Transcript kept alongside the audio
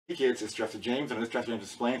Hey kids, it's Jurassic James, and in this Jurassic James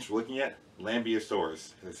Explains, we're looking at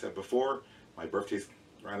Lambeosaurus. As I said before, my birthday's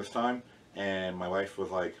around this time, and my wife was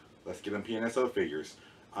like, let's get them PNSO figures.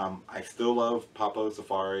 I still love Papo,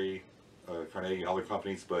 Safari, Carnegie, all the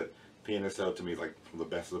companies, but PNSO to me is like the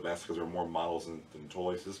best of the best because there are more models than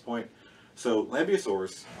toys at this point. So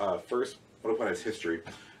Lambeosaurus, first, what about its history?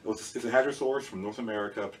 It's a hadrosaurus from North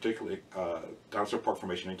America, particularly Dinosaur Park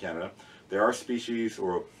Formation in Canada. There are species,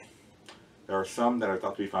 or there are some that are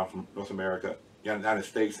thought to be found from North America, United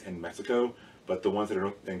States, and Mexico, but the ones that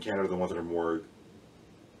are in Canada are the ones that are more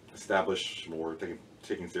established, more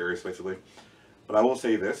taken serious, basically. But I will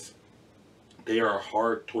say this, they are a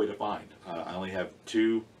hard toy to find. I only have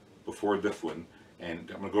two before this one,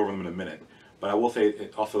 and I'm going to go over them in a minute. But I will say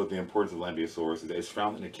also the importance of Lambeosaurus is that it's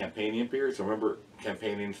found in the Campanian period. So remember,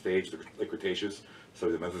 Campanian stage, the late Cretaceous,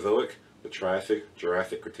 so the Mesozoic, the Triassic,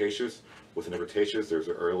 Jurassic, Cretaceous. Within the Cretaceous, there's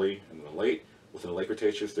the early and the late. Within the late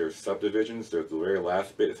Cretaceous, there's subdivisions. There's the very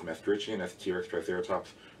last bit, it's Maastrichtian, that's T-Rex,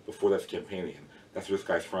 Triceratops. Before that's Campanian. That's where this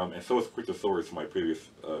guy's from, and so is Cryptosaurus from my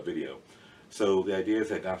previous video. So the idea is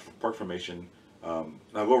that Dinosaur Park Formation, and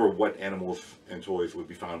I'll go over what animals and toys would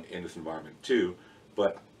be found in this environment too,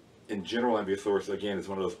 but in general, Lambeosaurus, again, is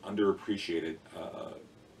one of those underappreciated,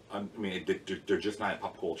 they're just not in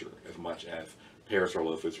pop culture as much as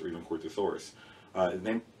Parasaurolophus or even Cortosaurus.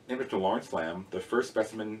 Named after Lawrence Lamb, the first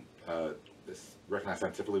specimen recognized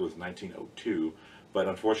scientifically was 1902, but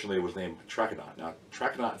unfortunately it was named Trachodon. Now,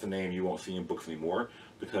 Trachodon is a name you won't see in books anymore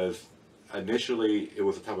because initially it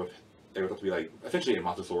was a type of, they were thought to be like essentially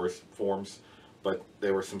Amatosaurus forms, but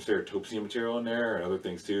there was some stereotopsian material in there and other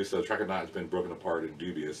things too, so Trachodon has been broken apart and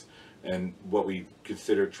dubious. And what we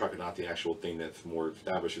consider Trachodon, the actual thing that's more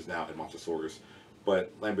established, is now Amatosaurus.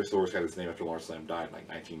 But Lambeosaurus had its name after Lawrence Lamb died in like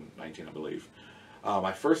 1919, I believe.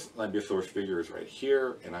 My first Lambeosaurus figure is right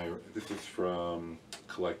here, and this is from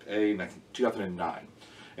Collect A, 2009.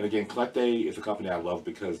 And again, Collect A is a company I love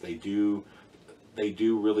because they do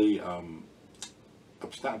really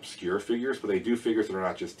not obscure figures, but they do figures that are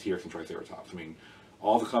not just T-Rex and Triceratops. I mean,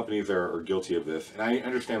 all the companies are guilty of this, and I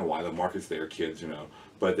understand why. The market's there, kids, you know.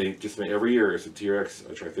 But they just make every year it's a T-Rex,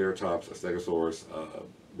 a Triceratops, a Stegosaurus, a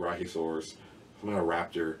Brachiosaurus, some kind of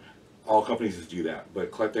raptor. All companies just do that,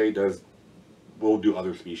 but Collect A will do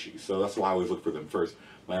other species. So that's why I always look for them first.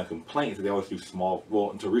 My complaint is that they always do small, well,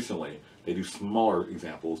 until recently, they do smaller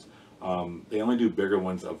examples. They only do bigger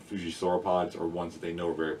ones of Fujisaurpods or ones that they know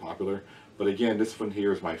are very popular. But again, this one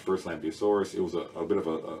here is my first Lambeosaurus. It was a bit of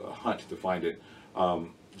a hunt to find it.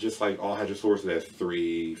 Just like all Hadrosaurs, it has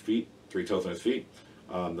 3 feet, 3 toes on its feet.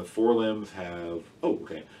 The forelimbs have,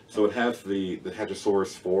 so it has the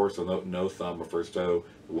Hadrosaurus 4, so no thumb or first toe.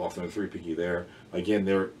 It walks on a 3 pinky there. Again,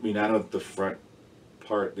 out of the front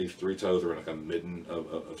part, these 3 toes are in like a midden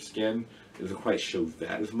of skin. It doesn't quite show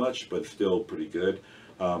that as much, but still pretty good.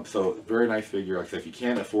 So very nice figure. Like I said, if you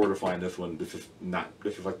can't afford to find this one, this is like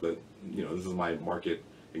this is my market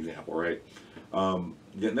example, right?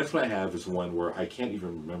 The next one I have is one where I can't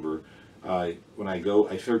even remember. When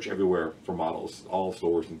I search everywhere for models, all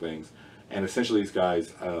stores and things, and essentially these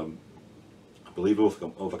guys, I believe it was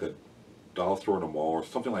like a dollar store in a mall or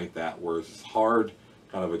something like that, where it's this hard,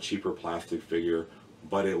 kind of a cheaper plastic figure,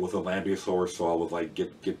 but it was a Lambeosaurus, so I was like,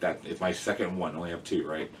 get that. It's my second one. I only have 2,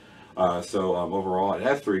 right? Overall, it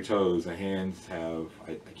has 3 toes. The hands have,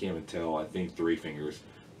 I can't even tell, I think 3 fingers,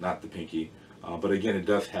 not the pinky. But again, it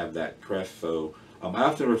does have that crest, so I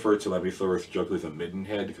often refer to Lambeosaurus jokingly as a midden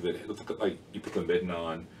head because it looks like you put the midden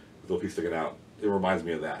on, with a little piece sticking out. It reminds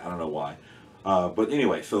me of that. I don't know why. But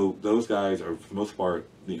anyway, so those guys are, for the most part,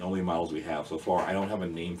 the only models we have so far. I don't have a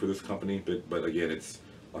name for this company, but again, it's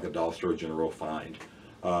like a dollar store general find.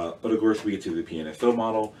 But of course, we get to the PNSO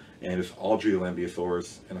model, and it's Audrey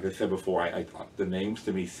Lambeosaurus. And like I said before, the names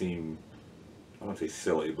to me seem, I don't want to say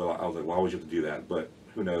silly, but I was like, why would you have to do that? But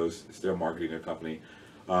who knows? It's their marketing, their company.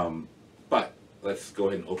 But let's go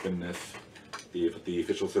ahead and open this, the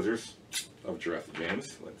official scissors of Jurassic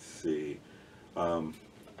James. Let's see. Who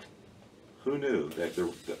knew that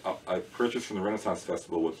a purchase from the Renaissance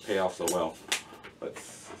Festival would pay off so well?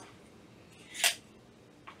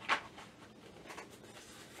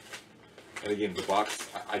 And again, the box,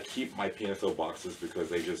 I keep my PNSO boxes because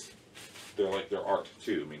they're art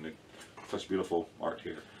too. I mean, they're such beautiful art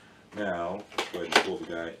here. Now, go ahead and pull the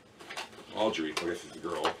guy, Audrey, I guess it's the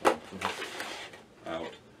girl,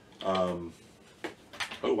 out.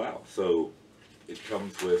 Oh wow, so it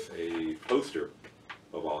comes with a poster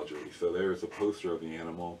of Audrey. So there's a poster of the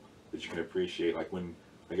animal that you can appreciate, like when,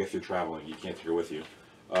 I guess you're traveling, you can't take her with you.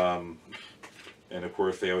 And of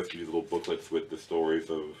course, they always give you little booklets with the stories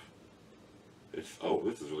of,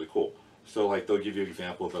 this is really cool. So like they'll give you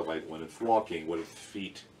examples of like when it's walking, what its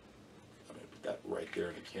feet. I'm gonna put that right there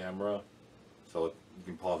in the camera, so you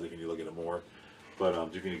can pause it if you need to look at it more. But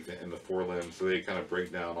give you an example in the forelimbs, so they kind of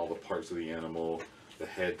break down all the parts of the animal, the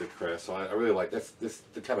head, the crest. So I really like that's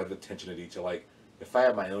the kind of attention to detail. Like if I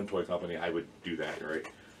had my own toy company, I would do that, right?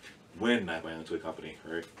 When I have my own toy company,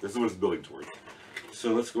 right? This is what it's building toward.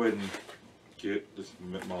 So let's go ahead and get this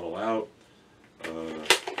model out.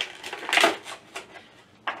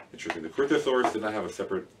 Interesting. The Cryptosaurus did not have a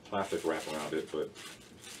separate plastic wrap around it, but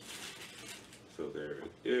so there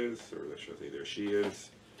it is, or let's say there she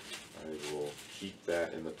is. I will keep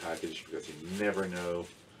that in the package because you never know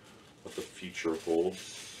what the future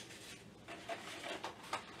holds.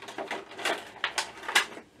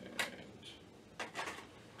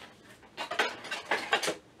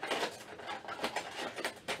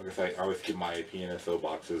 Like I say, I always keep my PNSO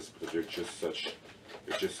boxes because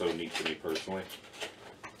they're just so neat to me personally.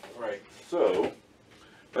 Alright, so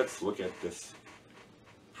let's look at this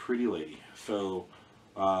pretty lady. So,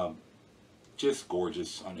 just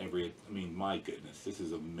gorgeous on every, I mean, my goodness, this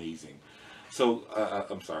is amazing. So,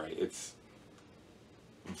 I'm sorry,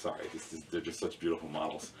 they're just such beautiful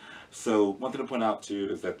models. So, one thing to point out too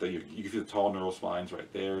is that you can see the tall neural spines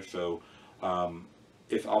right there. So,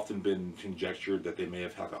 it's often been conjectured that they may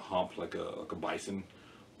have had a hump like a bison.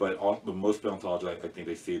 But most paleontologists, I think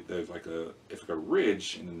they see there's it's like a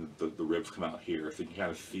ridge, and then the ribs come out here, so you can kind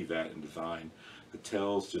of see that in design. The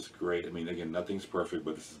tail's just great. I mean, again, nothing's perfect,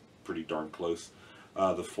 but this is pretty darn close.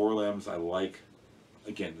 The forelimbs, I like,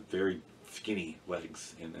 again, very skinny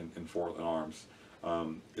legs and arms.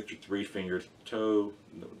 Get your 3-fingered toe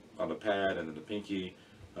on the pad, and then the pinky,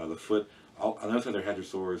 the foot. I notice that they're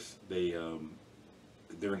hadrosaurs.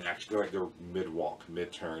 They're in action. They're mid-walk,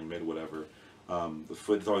 mid-turn, mid-whatever. The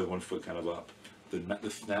foot is always one foot kind of up. The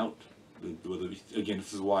snout, again,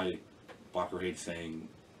 this is why Bockerhade's saying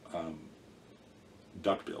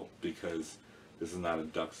duckbill, because this is not a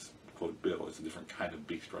duck's quote bill. It's a different kind of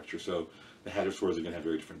beak structure. So the hadrosaurs are going to have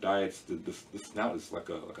very different diets. The snout is like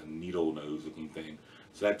a needle nose looking thing.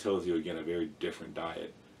 So that tells you again a very different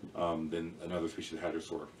diet than another species of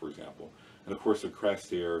hadrosaur, for example. And of course the crest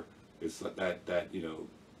here is that you know.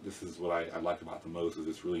 This is what I like about the most, is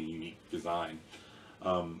this really unique design.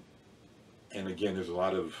 And again, there's a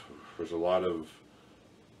lot of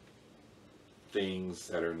things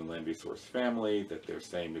that are in the Lambeosaurus family that they're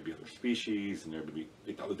saying may be other species, and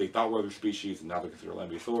they thought were other species, and now they're considered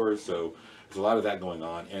Lambeosaurus. So there's a lot of that going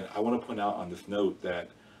on. And I want to point out on this note that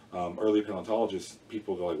early paleontologists,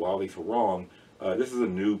 people go like, "Wow, they so wrong." This is a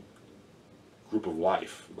new group of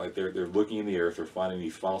life. Like they're looking in the earth, they're finding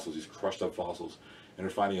these fossils, these crushed up fossils. And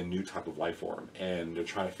they're finding a new type of life form, and they're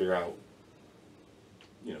trying to figure out,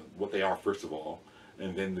 you know, what they are first of all,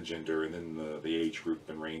 and then the gender, and then the age group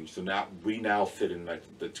and range. So now we sit in like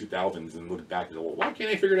the 2000s and look back and go, well, why can't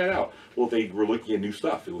they figure that out? Well, they were looking at new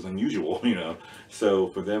stuff. It was unusual, you know. So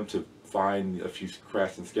for them to find a few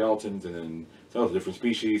crests and skeletons, and then some of different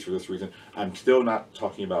species for this reason, I'm still not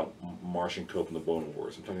talking about Martian Cope and the Bone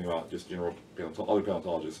Wars. I'm talking about just general other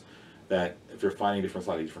paleontologists. That if they're finding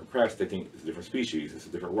slightly different crests, they think it's a different species, it's a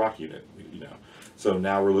different rock unit, you know. So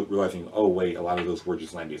now we're realizing, oh wait, a lot of those were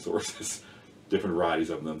just Lambeosaurus, different varieties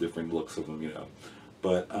of them, different looks of them, you know.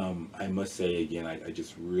 But I must say again, I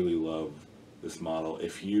just really love this model.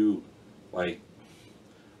 If you like,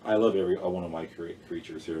 I love every one of my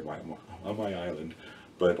creatures here on my island,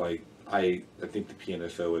 but like I think the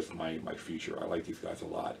PNSO is my future. I like these guys a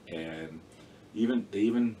lot, and they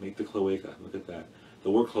even make the cloaca. Look at that. The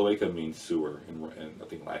word cloaca means sewer in I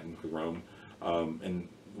think Latin for Rome, and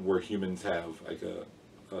where humans have like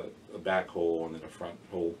a back hole and then a front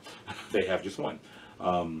hole, they have just one,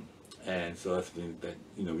 and so that's the thing that,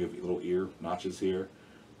 you know, we have little ear notches here.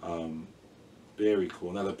 Very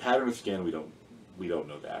cool. Now the pattern of skin, we don't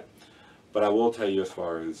know that, but I will tell you as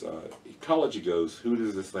far as ecology goes, who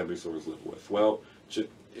does this Lambeosaurus live with? Well,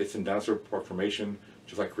 it's in Dinosaur Park formation,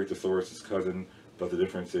 just like Cryptosaurus, its cousin, but the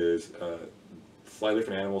difference is slightly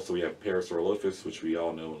different animals. So we have Parasaurolophus, which we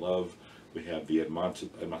all know and love. We have the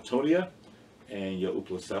Edmontonia and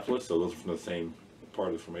Euplocephalus, so those are from the same part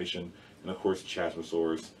of the formation. And of course,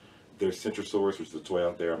 Chasmosaurus. There's Centrosaurus, which is a toy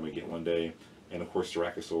out there I'm going to get one day. And of course,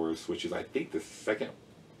 Styracosaurus, which is, I think, the second,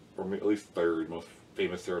 or at least third most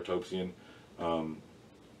famous ceratopsian. And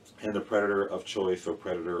the predator of choice, or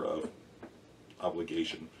predator of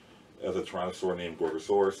obligation, as a tyrannosaur named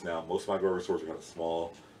Gorgosaurus. Now, most of my Gorgosaurs are kind of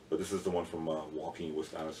small, but this is the one from Walking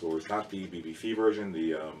with Dinosaurs, not the BBC version,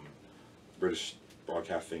 the British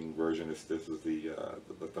broadcasting version. This is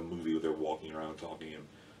the movie where they're walking around talking, and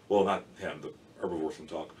well, not him, the herbivores can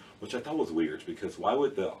talk, which I thought was weird, because why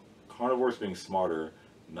would the carnivores being smarter,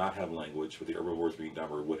 not have language, but the herbivores being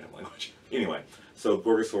dumber would have language. Anyway, so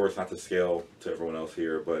Gorgosaurus, not to scale to everyone else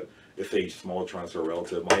here, but it's a small Tyrannosaur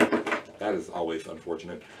relative. That is always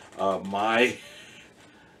unfortunate. My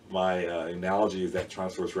analogy is that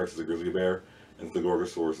Tyrannosaurus Rex is a grizzly bear, and the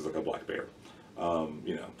Gorgosaurus is like a black bear.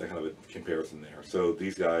 You know, that kind of a comparison there. So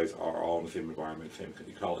these guys are all in the same environment, same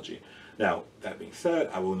ecology. Now, that being said,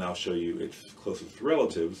 I will now show you its closest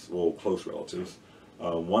relatives, well, close relatives,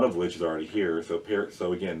 one of which is already here.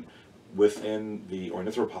 So again, within the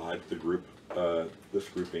ornithoropod, the group, this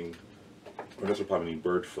grouping, ornithoropod meaning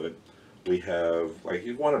birdfoot, we have like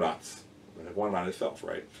guanodonts. We have guanodont itself,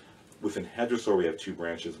 right? Within hadrosaur, we have two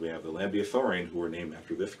branches. We have the Lambeosaurian, who are named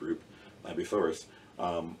after this group, Lambeosaurus,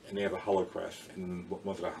 and they have a hollow crest, and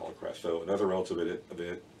one's got a hollow crest. So another relative of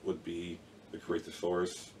it would be the Crested,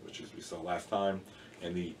 which is we saw last time,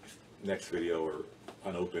 and the next video, or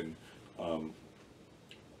unopened,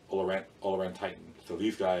 Olaran Titan. So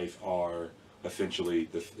these guys are essentially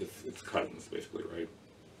it's cousins, basically, right?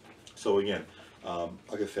 So again,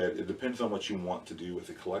 like I said, it depends on what you want to do as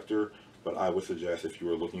a collector, but I would suggest if you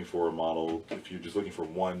were looking for a model, if you're just looking for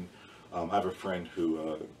one, I have a friend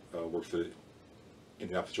who works at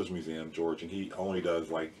Indianapolis Children's Museum, George, and he only does,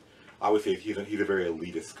 like, I would say he's a very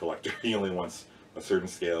elitist collector. He only wants a certain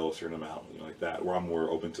scale, a certain amount, you know, like that, where I'm more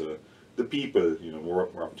open to the people, you know, more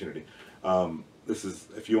opportunity. This is,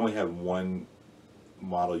 if you only have one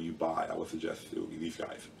model you buy, I would suggest it would be these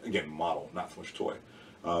guys. Again, model, not so much toy.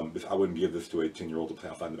 I wouldn't give this to a 10-year-old to play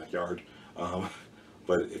outside in the backyard.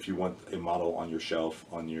 But if you want a model on your shelf,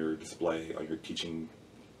 on your display, on your teaching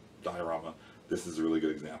diorama, this is a really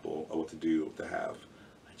good example of what to do, to have.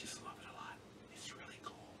 I just love it a lot. It's really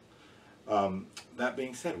cool. That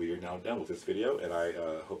being said, we are now done with this video, and I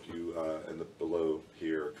hope you, in the below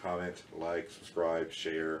here, comment, like, subscribe,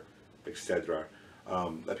 share, etc.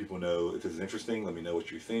 Let people know if this is interesting. Let me know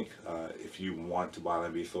what you think. If you want to buy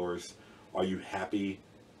Lambeosaurus, are you happy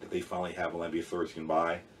that they finally have a Lambeosaurus you can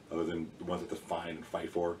buy, other than the ones that to find and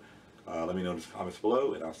fight for? Let me know in the comments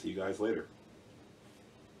below, and I'll see you guys later.